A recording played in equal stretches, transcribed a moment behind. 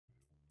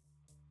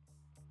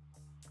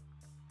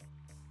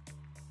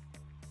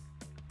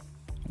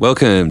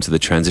Welcome to the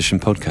Transition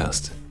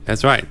Podcast.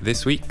 That's right.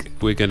 This week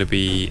we're going to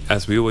be,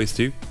 as we always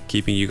do,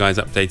 keeping you guys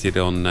updated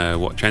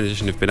on what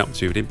Transition have been up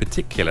to. But in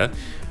particular,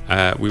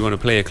 we want to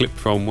play a clip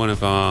from one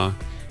of our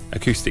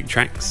acoustic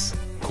tracks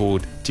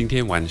called 今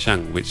天晚上,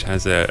 which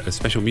has a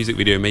special music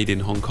video made in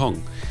Hong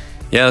Kong.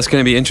 Yeah, that's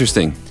going to be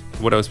interesting.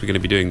 What else are we going to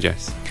be doing,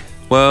 Jess?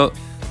 Well,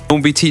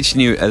 we'll be teaching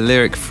you a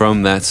lyric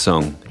from that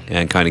song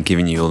and kind of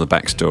giving you all the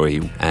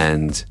backstory,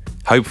 and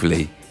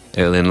hopefully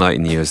it'll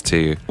enlighten you as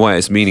to why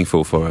it's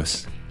meaningful for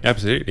us.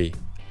 Absolutely.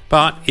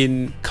 But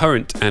in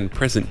current and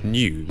present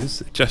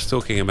news, just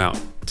talking about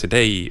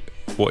today,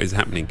 what is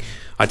happening.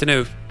 I don't know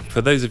if, for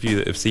those of you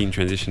that have seen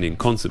Transition in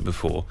concert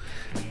before,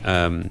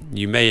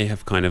 you may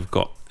have kind of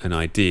got an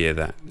idea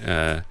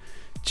that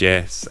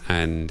Jess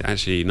and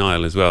actually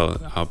Niall as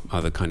well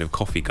are the kind of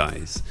coffee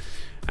guys.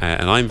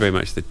 And I'm very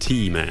much the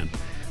tea man.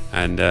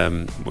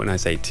 And when I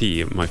say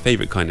tea, my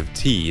favorite kind of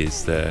tea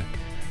is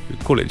we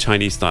call it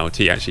Chinese style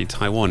tea. Actually,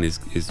 Taiwan is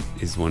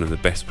one of the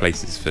best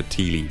places for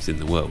tea leaves in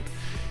the world.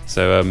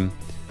 So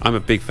I'm a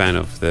big fan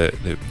of the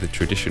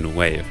traditional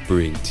way of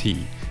brewing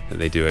tea that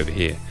they do over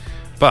here.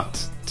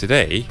 But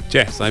today,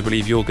 Jess, I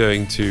believe you're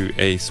going to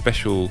a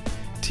special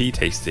tea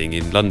tasting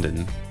in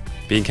London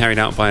being carried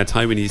out by a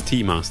Taiwanese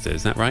tea master.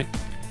 Is that right?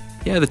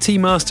 Yeah, the tea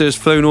master has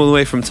flown all the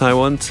way from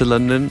Taiwan to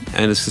London,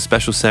 and it's a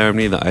special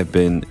ceremony that I've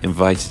been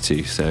invited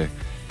to. So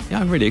yeah,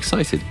 I'm really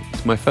excited.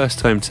 It's my first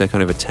time to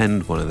kind of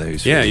attend one of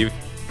those. Yeah,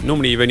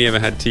 normally you've only ever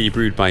had tea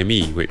brewed by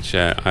me, which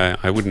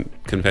I wouldn't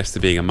confess to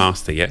being a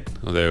master yet,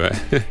 although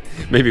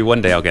maybe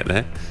one day I'll get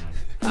there.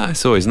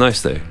 It's always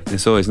nice though.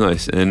 It's always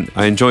nice. And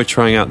I enjoy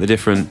trying out the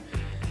different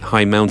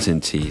high mountain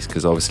teas,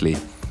 because obviously,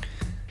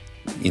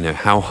 you know,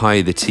 how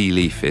high the tea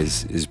leaf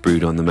is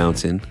brewed on the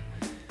mountain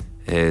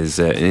is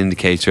an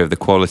indicator of the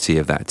quality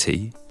of that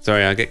tea.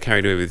 Sorry, I get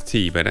carried away with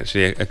tea, but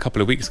actually a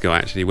couple of weeks ago I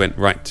actually went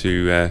right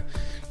to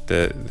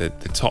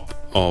the top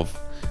of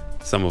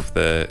some of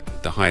the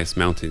highest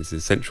mountains in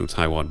central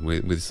Taiwan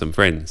with some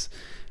friends,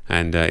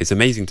 and it's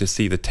amazing to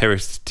see the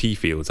terraced tea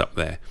fields up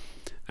there,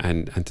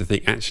 and to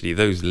think actually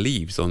those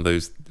leaves on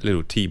those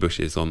little tea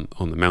bushes on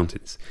the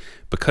mountains,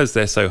 because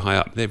they're so high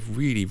up, they're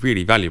really,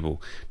 really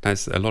valuable.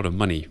 That's a lot of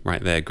money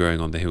right there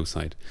growing on the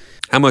hillside.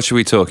 How much are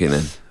we talking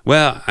then?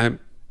 Well,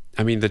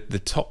 I mean the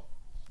top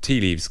tea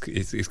leaves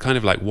is kind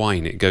of like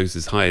wine. It goes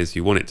as high as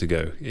you want it to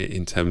go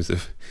in terms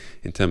of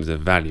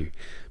value.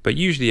 But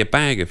usually a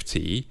bag of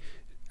tea,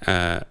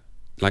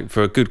 like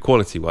for a good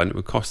quality one, it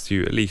would cost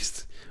you at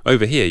least,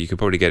 over here you could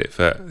probably get it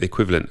for the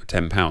equivalent of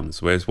 £10,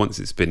 whereas once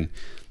it's been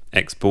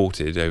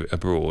exported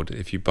abroad,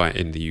 if you buy it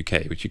in the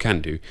UK, which you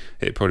can do,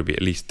 it'd probably be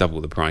at least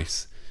double the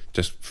price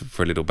just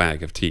for a little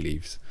bag of tea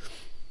leaves.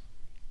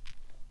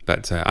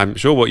 But I'm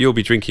sure what you'll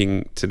be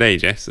drinking today,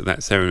 Jess,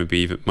 that ceremony would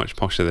be even much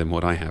posher than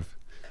what I have.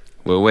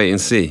 We'll wait and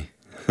see.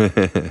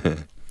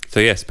 So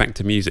yes, back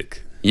to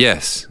music.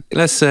 Yes,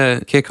 let's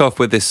kick off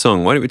with this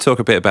song. Why don't we talk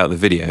a bit about the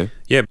video?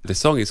 Yeah, the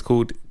song is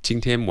called 今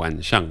天晚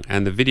上,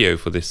 and the video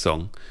for this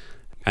song,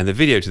 and the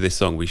video to this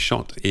song we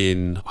shot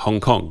in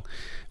Hong Kong,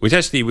 which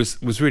actually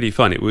was really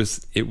fun. It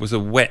was a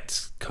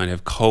wet, kind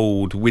of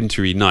cold,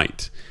 wintry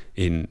night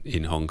in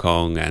Hong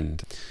Kong,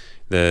 and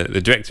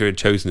the director had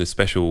chosen a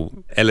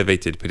special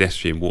elevated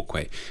pedestrian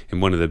walkway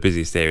in one of the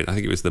busiest areas. I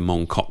think it was the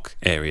Mong Kok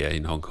area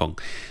in Hong Kong,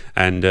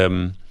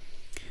 and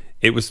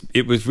it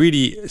was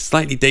really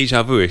slightly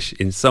deja vu-ish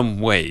in some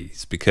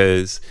ways,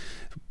 because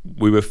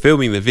we were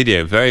filming the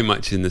video very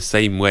much in the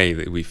same way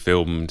that we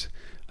filmed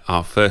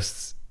our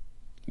first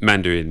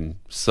Mandarin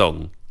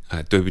song,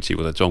 对不起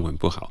我的中文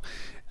不好,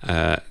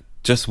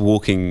 just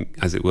walking,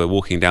 as it were,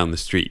 walking down the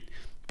street,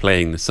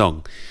 playing the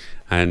song,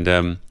 and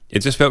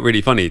it just felt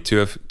really funny to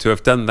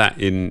have done that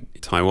in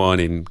Taiwan,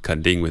 in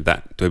Kending, with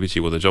that 对不起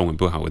我的中文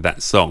不好, with that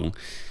song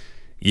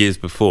years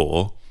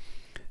before.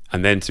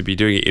 And then to be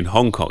doing it in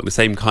Hong Kong, the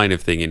same kind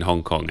of thing in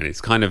Hong Kong. And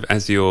it's kind of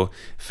as you're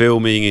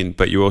filming,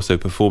 but you're also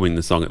performing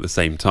the song at the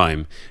same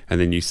time.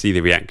 And then you see the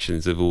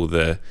reactions of all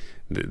the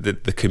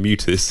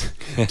commuters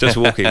just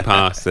walking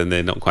past, and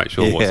they're not quite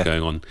sure what's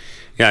going on.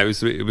 Yeah,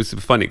 it was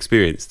a fun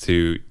experience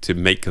to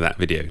make that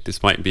video,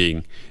 despite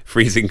being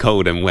freezing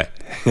cold and wet.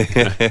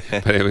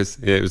 But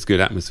it was good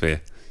atmosphere.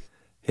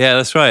 Yeah,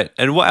 that's right.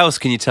 And what else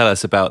can you tell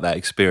us about that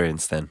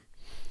experience then?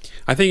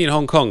 I think in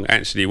Hong Kong,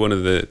 actually, one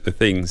of the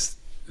things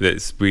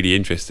that's really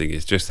interesting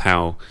is just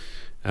how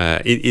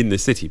in the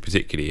city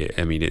particularly,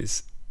 I mean,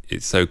 it's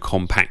so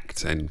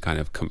compact and kind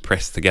of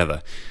compressed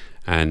together,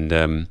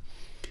 and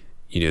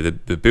you know,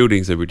 the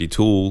buildings are really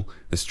tall,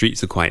 the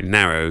streets are quite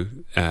narrow,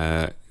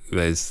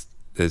 there's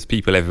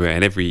people everywhere,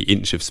 and every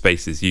inch of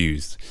space is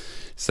used.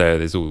 So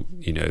there's all,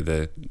 you know,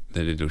 the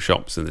little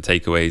shops and the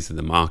takeaways and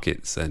the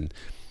markets, and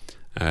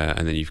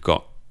then you've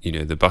got, you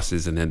know, the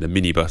buses, and then the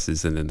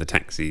minibuses, and then the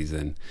taxis,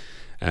 and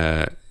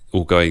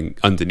all going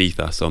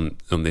underneath us on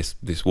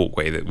this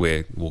walkway that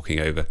we're walking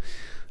over.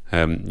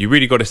 You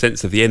really got a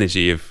sense of the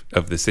energy of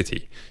the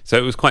city. So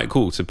it was quite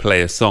cool to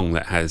play a song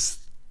that has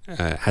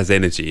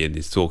energy and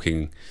is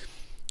talking.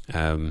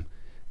 Well,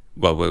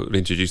 we'll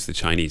introduce the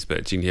Chinese,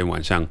 but 今天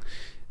晚上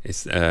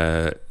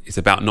it's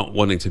about not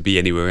wanting to be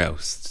anywhere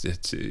else,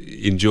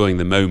 enjoying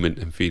the moment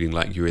and feeling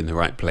like you're in the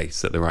right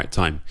place at the right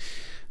time.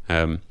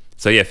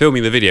 So yeah,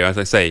 filming the video, as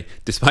I say,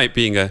 despite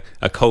being a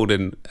cold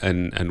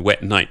and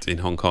wet night in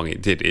Hong Kong,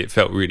 it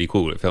felt really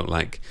cool. It felt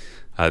like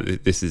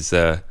this is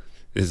a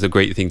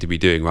great thing to be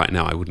doing right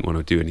now. I wouldn't want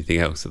to do anything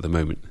else at the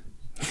moment.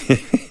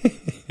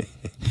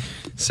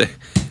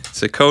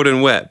 So cold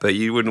and wet, but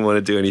you wouldn't want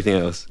to do anything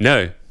else?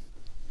 No,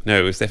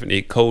 it was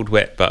definitely cold,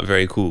 wet, but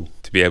very cool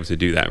to be able to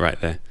do that right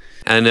there.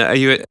 And are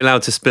you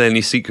allowed to spill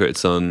any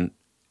secrets on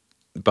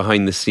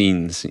behind the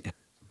scenes,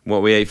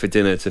 what we ate for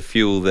dinner to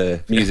fuel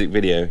the music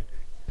video?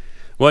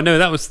 Well, no,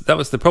 that was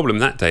the problem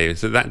that day.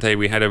 So that day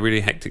we had a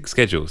really hectic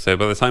schedule. So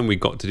by the time we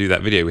got to do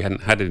that video, we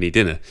hadn't had any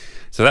dinner.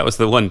 So that was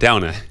the one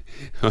downer.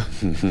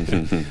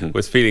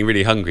 Was feeling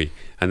really hungry,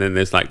 and then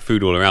there's like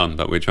food all around,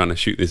 but we're trying to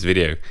shoot this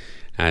video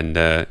and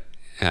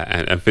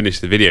finish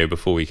the video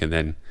before we can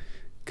then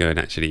go and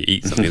actually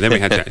eat something. Then we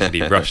had to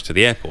actually rush to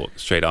the airport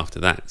straight after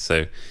that.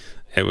 So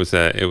it was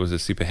a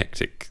super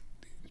hectic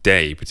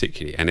day,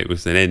 particularly, and it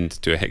was an end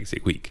to a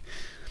hectic week.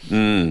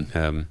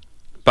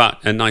 But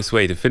a nice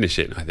way to finish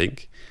it, I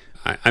think.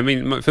 I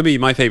mean, for me,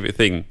 my favorite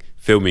thing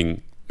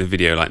filming the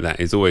video like that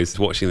is always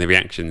watching the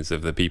reactions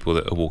of the people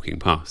that are walking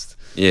past.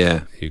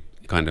 Yeah. Who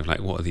kind of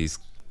like, what are these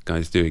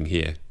guys doing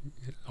here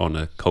on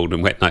a cold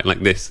and wet night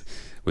like this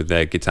with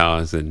their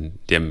guitars and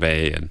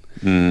djembe,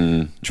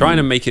 and trying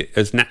to make it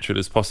as natural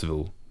as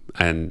possible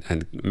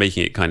and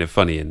making it kind of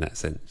funny in that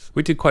sense.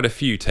 We did quite a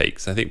few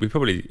takes. I think we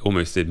probably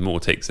almost did more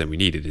takes than we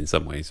needed in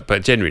some ways.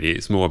 But generally,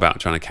 it's more about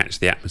trying to catch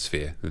the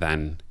atmosphere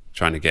than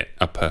trying to get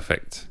a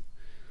perfect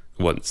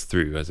once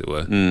through, as it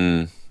were.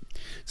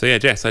 So yeah,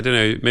 Jess, I don't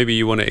know, maybe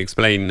you want to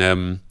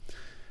explain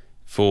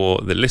for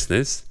the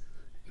listeners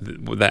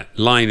that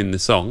line in the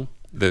song,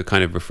 the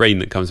kind of refrain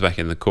that comes back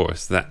in the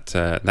chorus, that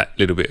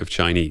little bit of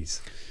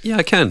Chinese. Yeah,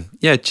 I can.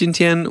 Yeah, 今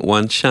天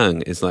晚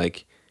上 is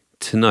like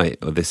tonight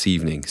or this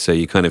evening. So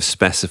you kind of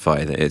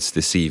specify that it's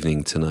this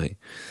evening tonight.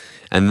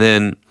 And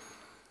then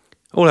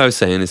all I was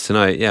saying is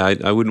tonight, yeah,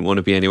 I wouldn't want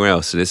to be anywhere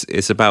else. So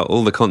it's about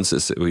all the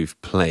concerts that we've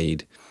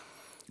played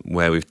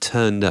where we've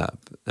turned up.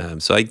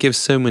 So I give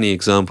so many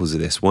examples of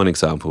this. One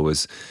example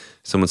was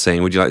someone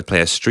saying, would you like to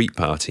play a street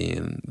party?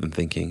 And I'm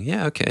thinking,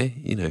 yeah, okay,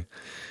 you know,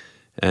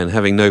 and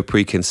having no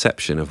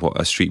preconception of what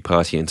a street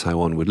party in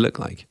Taiwan would look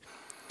like.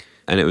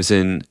 And it was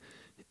in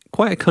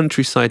quite a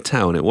countryside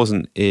town. It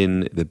wasn't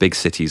in the big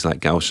cities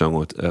like Kaohsiung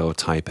or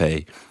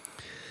Taipei.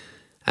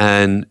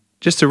 And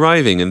just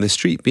arriving and the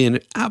street being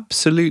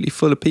absolutely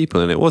full of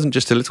people. And it wasn't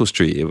just a little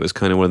street. It was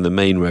kind of one of the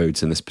main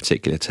roads in this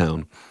particular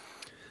town.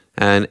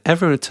 And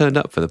everyone had turned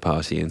up for the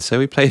party. And so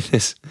we played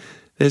this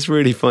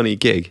really funny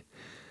gig.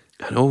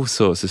 And all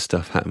sorts of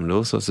stuff happened.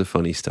 All sorts of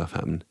funny stuff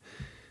happened.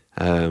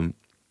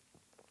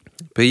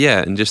 But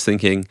yeah, and just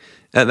thinking,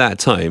 at that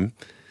time,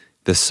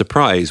 the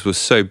surprise was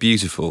so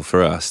beautiful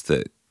for us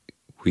that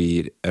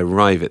we'd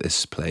arrive at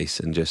this place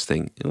and just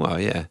think, well,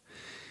 yeah,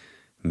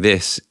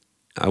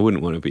 I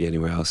wouldn't want to be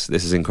anywhere else.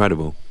 This is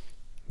incredible.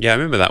 Yeah, I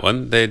remember that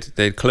one.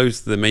 They'd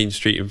closed the main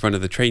street in front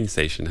of the train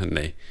station, hadn't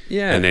they?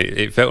 Yeah. And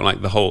it felt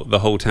like the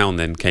whole town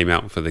then came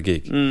out for the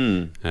gig,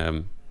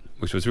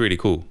 which was really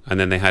cool. And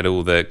then they had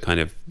all the kind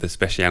of the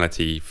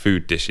speciality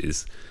food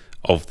dishes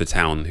of the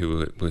town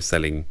who were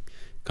selling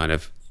kind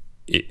of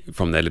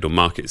from their little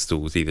market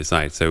stalls either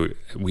side. So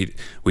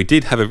we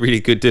did have a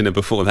really good dinner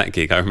before that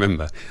gig. I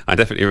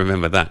definitely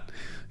remember that.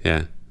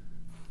 Yeah.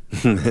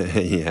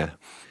 Yeah.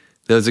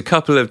 There was a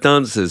couple of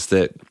dancers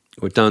that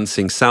were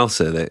dancing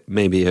salsa that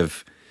maybe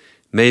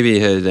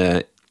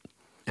had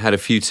had a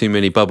few too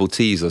many bubble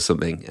teas or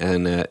something,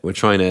 and were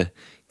trying to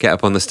get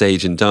up on the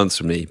stage and dance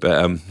with me.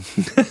 But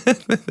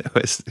that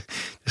was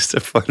just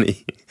a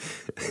funny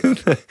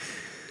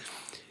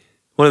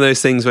one of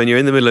those things when you're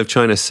in the middle of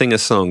trying to sing a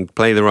song,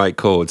 play the right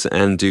chords,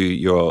 and do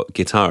your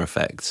guitar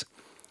effects,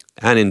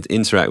 and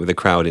interact with the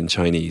crowd in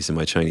Chinese, and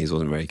my Chinese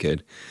wasn't very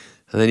good.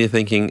 And then you're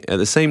thinking, at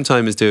the same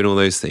time as doing all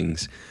those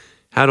things,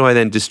 how do I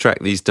then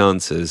distract these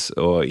dancers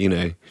or, you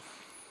know,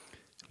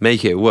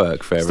 make it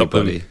work for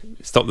everybody?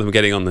 Stop them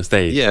getting on the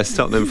stage. Yeah,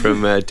 stop them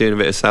from doing a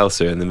bit of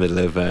salsa in the middle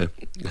of a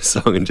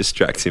song and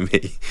distracting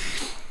me.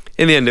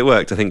 In the end, it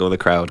worked. I think all the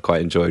crowd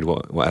quite enjoyed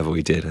whatever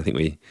we did. I think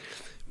we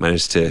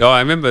managed to I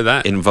remember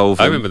that. Involve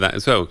them. I remember that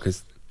as well,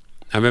 because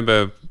I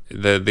remember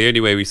the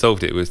only way we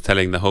solved it was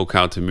telling the whole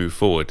crowd to move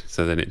forward.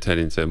 So then it turned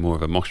into more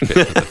of a mosh pit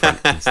at the front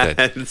instead.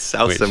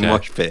 Salsa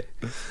mosh pit.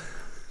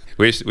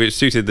 Which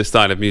suited the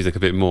style of music a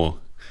bit more,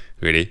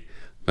 really.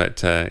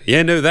 But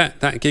yeah, no,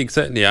 that gig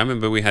certainly. I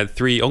remember we had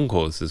 3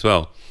 encores as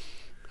well.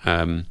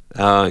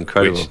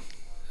 Incredible.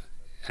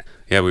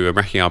 Yeah, we were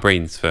racking our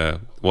brains for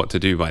what to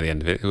do by the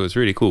end of it. It was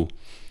really cool.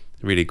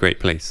 Really great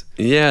place.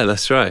 Yeah,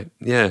 that's right.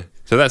 Yeah.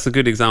 So that's a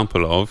good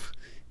example of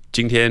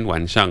今天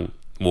晚上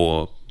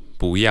我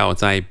不要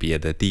在别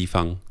的地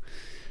方,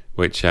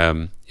 which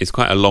is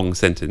quite a long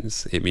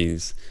sentence. It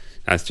means,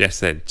 as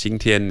Jess said, 今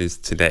天 is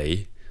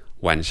today,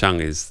 晚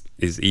上 is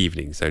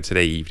evening. So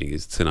today evening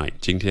is tonight.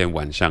 今天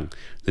晚上,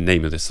 the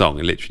name of the song,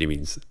 it literally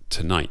means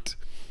tonight.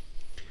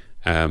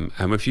 And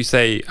if you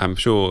say, I'm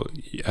sure,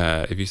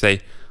 if you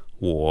say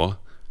我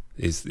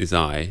is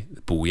I,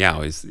 不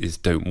要 is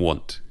don't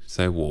want.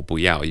 So 我不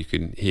要, you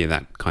can hear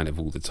that kind of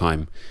all the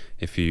time.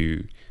 If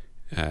you're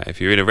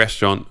in a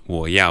restaurant,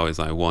 我要 is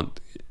I want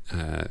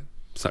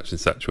such and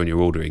such when you're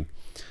ordering.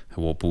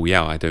 我不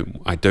要, I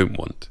don't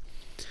want.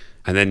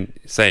 And then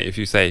if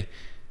you say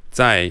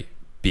在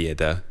别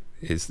的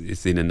is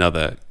in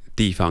another,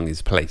 地方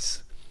is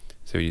place.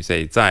 So you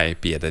say 在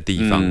别的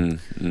地方,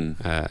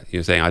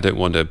 you're saying I don't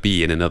want to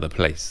be in another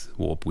place.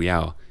 我不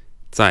要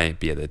在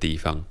别的地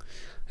方.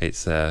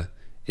 It's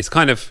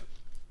kind of,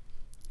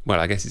 well,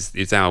 I guess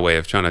it's our way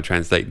of trying to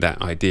translate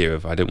that idea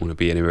of I don't want to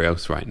be anywhere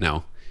else right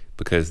now,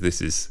 because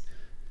this is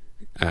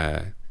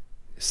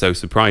so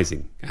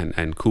surprising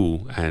and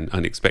cool and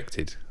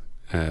unexpected.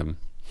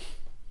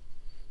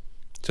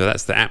 So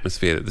that's the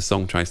atmosphere that the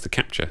song tries to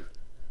capture.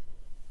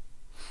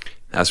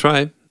 That's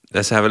right.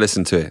 Let's have a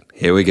listen to it.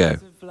 Here we go.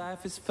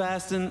 Life is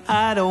fast and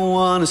I don't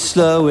want to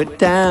slow it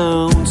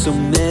down. So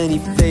many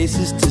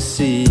faces to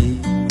see.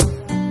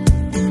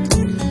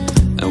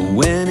 And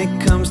when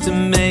it comes to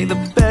make the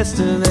best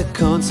of the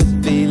concert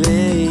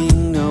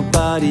feeling,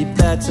 nobody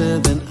better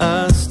than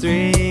us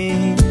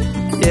three.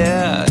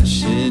 Yeah,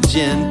 时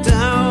间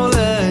到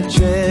了，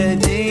决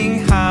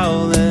定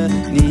好了，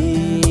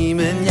你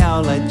们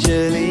要来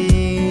这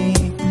里，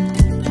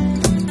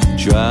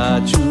抓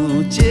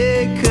住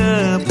杰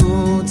克，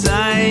不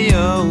再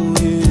犹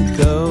豫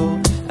 ，Go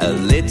a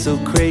little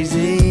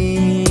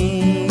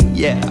crazy,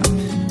 yeah.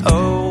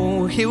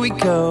 Oh, here we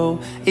go.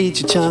 一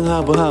起唱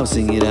好不好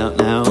 ？Sing it out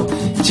now.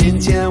 今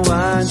天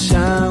晚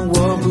上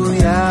我不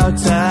要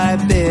在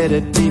别的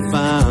地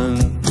方。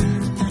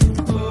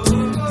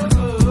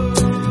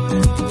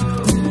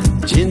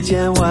今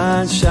天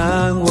晚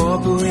上我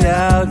不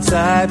要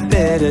在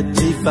别的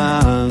地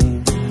方。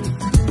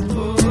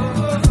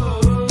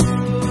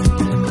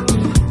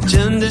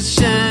真的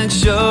享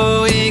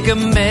受一个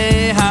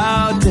美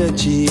好的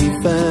气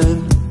氛。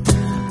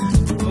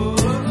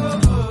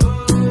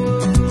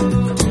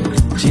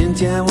今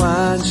天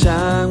晚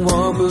上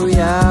我不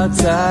要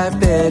在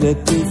别的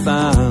地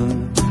方。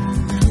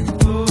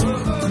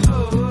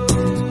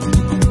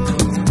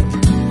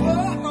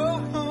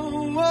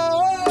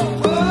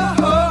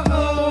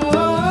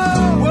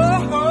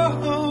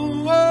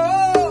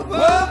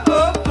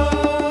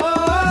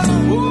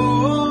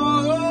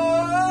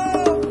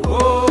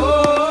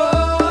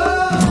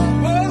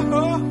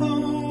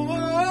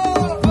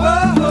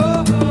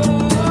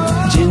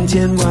今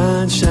天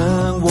晚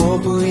上我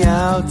不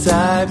要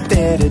在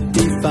别的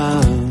地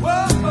方。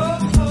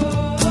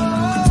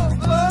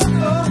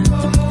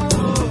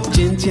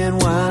今天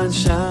晚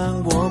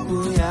上我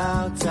不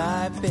要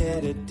在别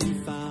的地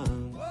方。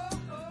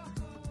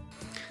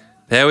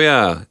There we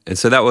are. And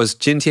so that was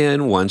今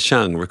天晚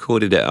上,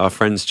 recorded at our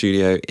friend's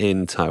studio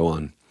in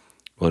Taiwan.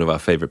 One of our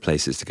favorite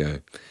places to go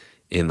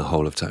in the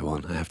whole of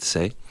Taiwan, I have to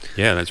say.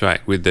 Yeah, that's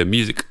right. With the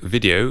music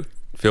video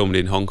filmed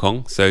in Hong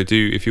Kong. So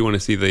if you want to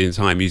see the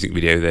entire music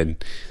video, then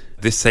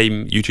this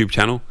same YouTube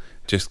channel,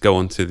 just go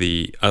onto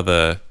the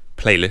other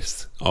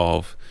playlist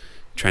of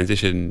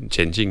Transition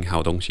前进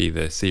好东西,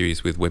 the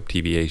series with Web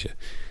TV Asia.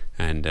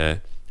 And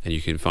you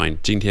can find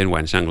今天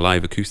晚上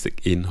live acoustic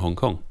in Hong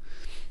Kong.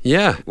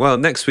 Yeah, well,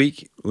 next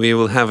week we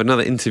will have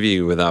another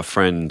interview with our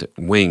friend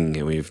Wing,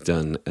 and we've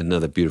done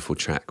another beautiful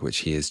track which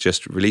he has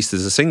just released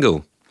as a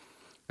single,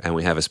 and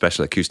we have a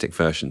special acoustic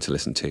version to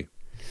listen to.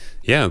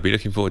 Yeah, I'll be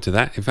looking forward to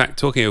that. In fact,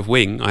 talking of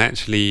Wing, I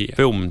actually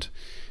filmed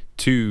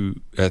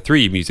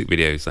three music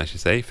videos, I should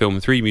say.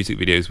 Filmed 3 music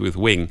videos with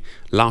Wing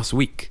last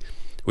week,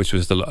 which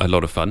was a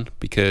lot of fun,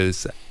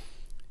 because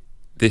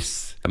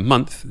this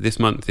month is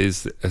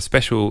there's a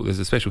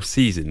special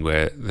season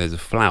where there's a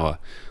flower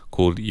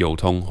called 有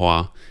桐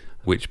花,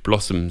 which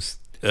blossoms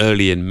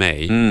early in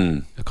May,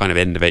 kind of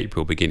end of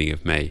April, beginning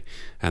of May,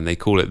 and they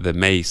call it the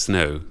May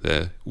snow,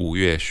 the 五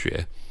月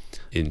雪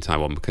in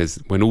Taiwan, because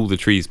when all the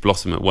trees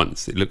blossom at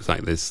once, it looks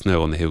like there's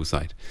snow on the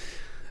hillside.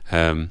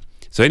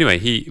 So anyway,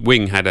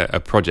 Wing had a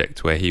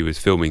project where he was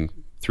filming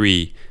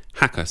 3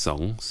 haka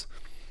songs,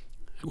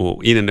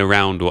 or in and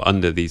around or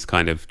under these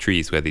kind of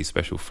trees where these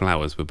special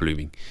flowers were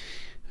blooming.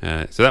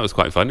 So that was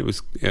quite fun. It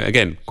was,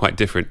 again, quite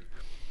different.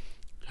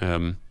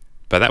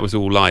 But that was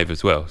all live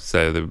as well.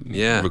 So the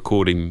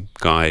recording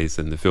guys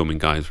and the filming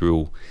guys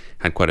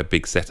had quite a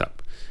big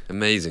setup.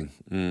 Amazing.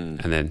 And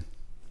then,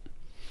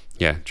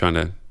 trying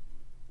to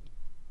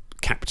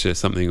capture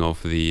something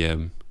of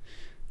the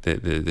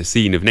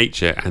scene of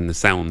nature and the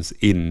sounds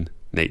in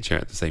nature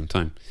at the same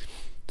time.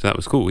 So that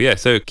was cool. Yeah,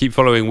 so keep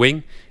following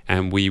Wing,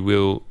 and we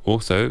will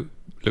also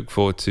look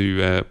forward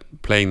to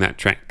playing that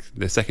track,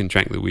 the second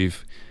track that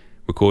we've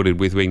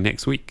recorded with Wing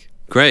next week.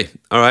 Great.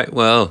 All right,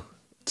 well,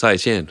 再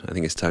见, I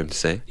think it's time to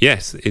say.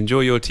 Yes,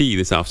 enjoy your tea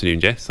this afternoon,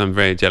 Jess. I'm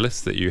very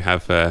jealous that you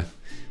have a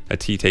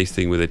tea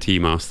tasting with a tea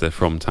master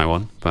from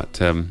Taiwan, but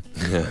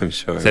yeah, I'm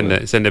sure. Send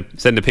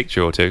a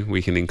picture or two.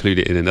 We can include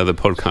it in another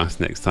podcast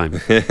next time.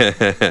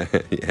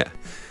 Yeah,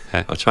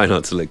 I'll try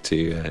not to look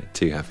too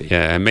happy.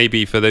 Yeah, and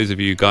maybe for those of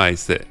you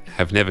guys that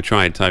have never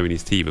tried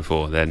Taiwanese tea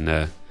before,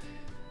 then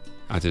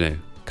I don't know,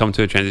 come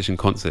to a transition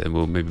concert and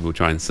we'll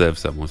try and serve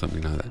some or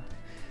something like that.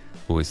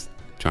 Always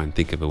try and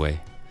think of a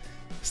way.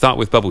 Start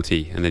with bubble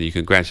tea, and then you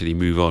can gradually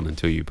move on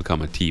until you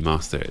become a tea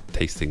master at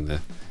tasting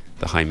the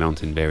high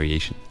mountain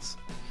variations.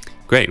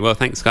 Great. Well,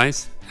 thanks,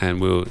 guys,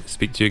 and we'll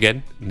speak to you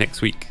again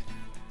next week.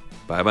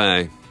 Bye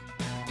bye.